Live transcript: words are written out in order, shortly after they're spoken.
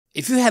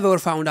If you have ever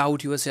found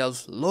out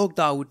yourself logged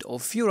out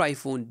of your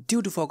iPhone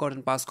due to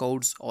forgotten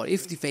passcodes, or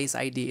if the Face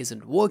ID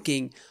isn't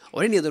working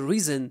or any other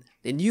reason,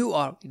 then you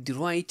are in the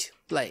right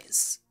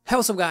place. Hey,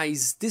 what's up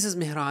guys, this is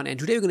Mehran and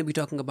today we're going to be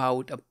talking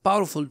about a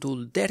powerful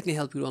tool that can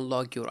help you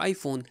unlock your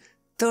iPhone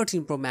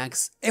 13 Pro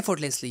Max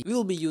effortlessly. We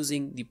will be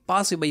using the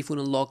PassFab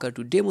iPhone Unlocker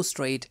to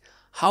demonstrate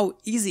how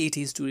easy it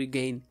is to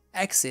regain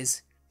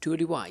access to your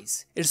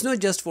device. It's not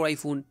just for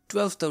iPhone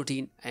 12,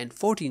 13 and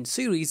 14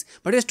 series,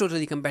 but it's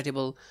totally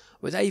compatible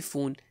with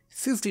iPhone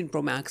 15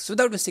 Pro Max.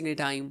 Without wasting any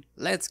time,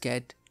 let's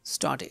get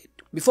started.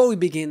 Before we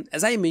begin,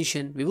 as I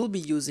mentioned, we will be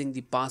using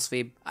the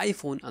PassFab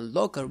iPhone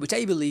Unlocker, which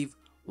I believe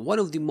one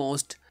of the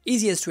most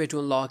easiest way to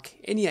unlock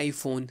any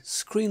iPhone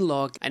screen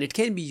lock, and it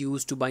can be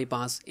used to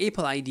bypass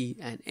Apple ID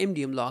and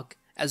MDM lock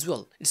as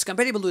well. It's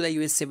compatible with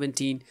iOS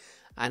 17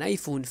 and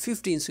iPhone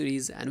 15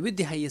 series, and with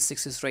the highest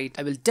success rate,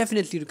 I will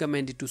definitely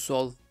recommend it to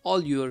solve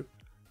all your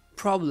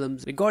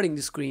problems regarding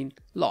the screen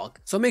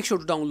lock. So make sure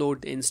to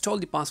download and install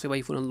the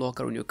PassFab iPhone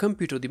Unlocker on your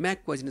computer. The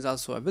Mac version is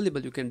also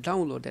available. You can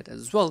download that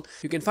as well.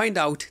 You can find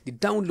out the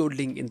download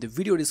link in the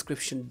video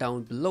description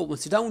down below.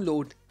 Once you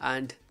download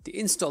and the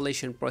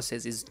installation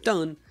process is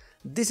done,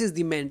 this is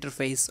the main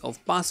interface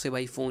of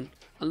PassFab iPhone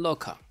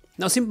Unlocker.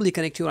 Now simply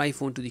connect your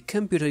iPhone to the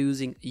computer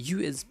using a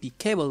USB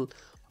cable.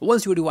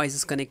 Once your device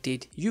is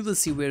connected, you will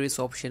see various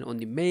options on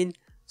the main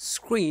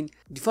screen.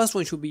 The first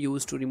one should be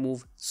used to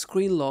remove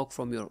screen lock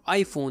from your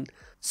iPhone.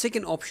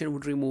 Second option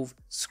would remove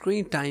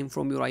screen time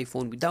from your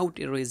iPhone without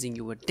erasing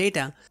your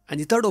data. And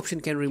the third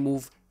option can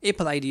remove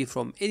Apple ID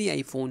from any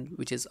iPhone,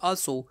 which is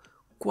also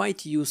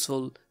quite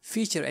useful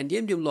feature. And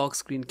the MDM lock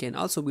screen can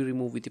also be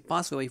removed with the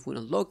PassFab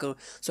iPhone Unlocker.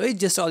 So it's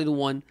just all in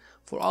one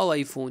for all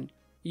iPhone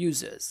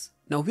users.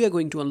 Now we are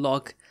going to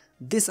unlock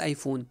this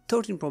iPhone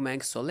 13 Pro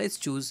Max. So let's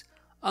choose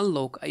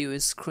Unlock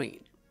iOS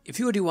screen. If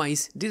your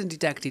device didn't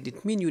detect it,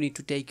 it means you need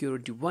to take your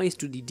device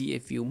to the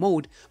DFU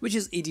mode, which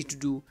is easy to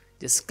do.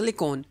 Just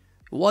click on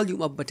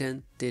volume up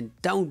button, then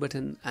down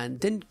button,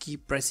 and then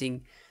keep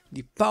pressing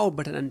the power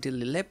button until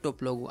the laptop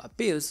logo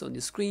appears on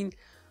the screen,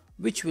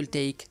 which will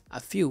take a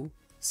few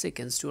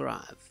seconds to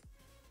arrive.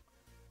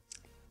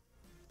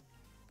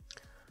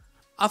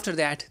 After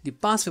that, the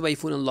PassFab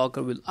iPhone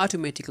Unlocker will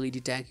automatically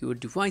detect your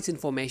device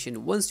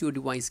information once your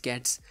device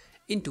gets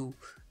into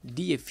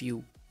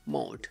DFU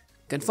mode.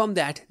 Confirm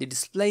that the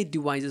displayed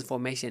device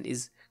information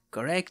is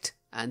correct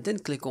and then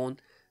click on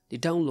the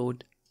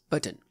download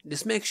button.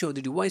 Just make sure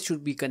the device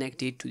should be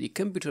connected to the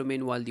computer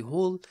main while the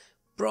whole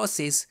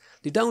process.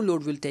 The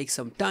download will take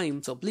some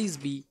time, so please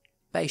be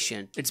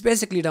patient. It's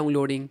basically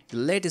downloading the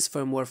latest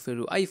firmware for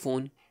your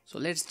iPhone, so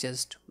let's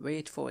just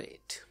wait for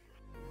it.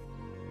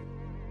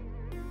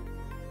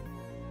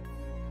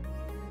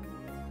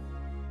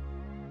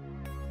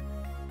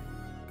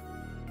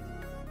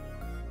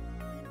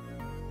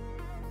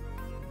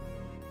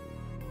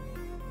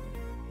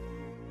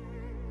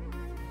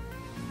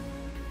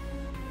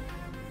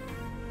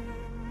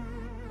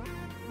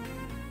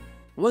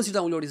 Once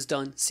your download is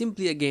done,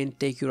 simply again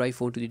take your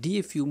iPhone to the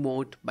DFU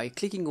mode by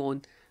clicking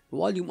on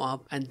volume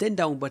up and then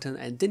down button,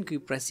 and then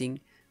keep pressing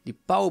the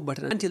power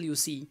button until you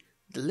see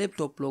the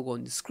laptop logo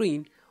on the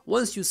screen.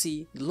 Once you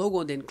see the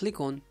logo, then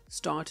click on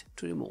start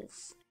to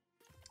remove.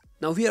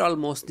 Now we are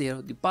almost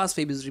there. The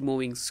PassFab is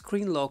removing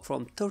screen lock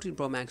from 13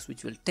 Pro Max,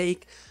 which will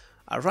take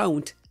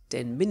around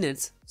 10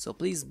 minutes, so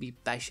please be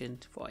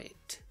patient for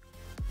it.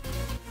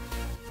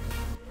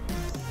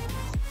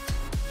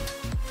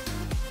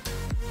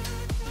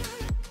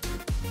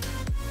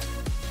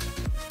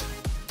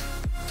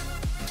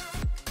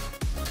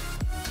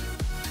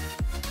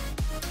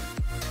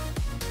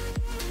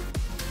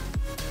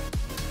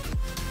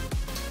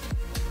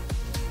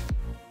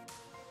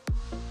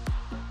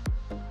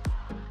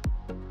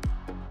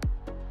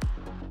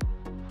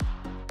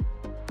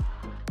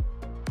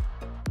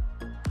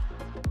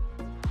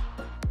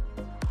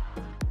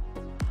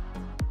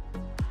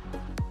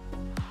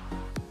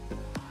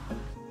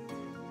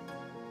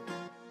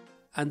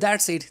 And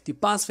that's it. The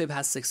PassFab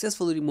has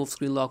successfully removed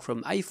screen lock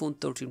from iPhone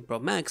 13 Pro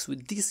Max.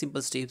 With these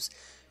simple steps,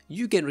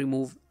 you can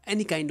remove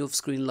any kind of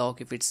screen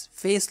lock. If it's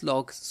face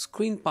lock,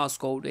 screen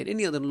passcode, or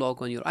any other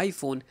lock on your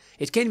iPhone,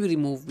 it can be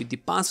removed with the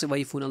PassFab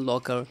iPhone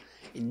Unlocker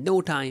in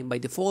no time by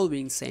the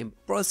following same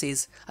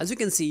process. As you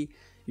can see,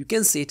 you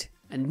can set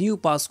a new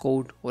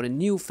passcode or a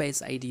new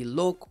Face ID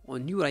lock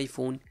on your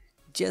iPhone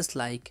just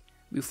like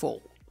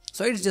before.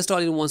 So it's just all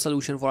in one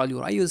solution for all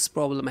your iOS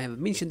problem. I have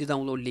mentioned the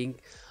download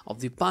link of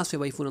the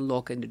PassFab iPhone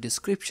Unlocker in the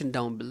description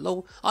down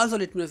below. Also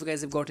let me know if you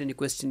guys have got any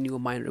question in your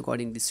mind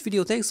regarding this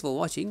video. Thanks for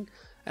watching,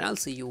 and I'll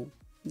see you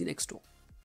in the next one.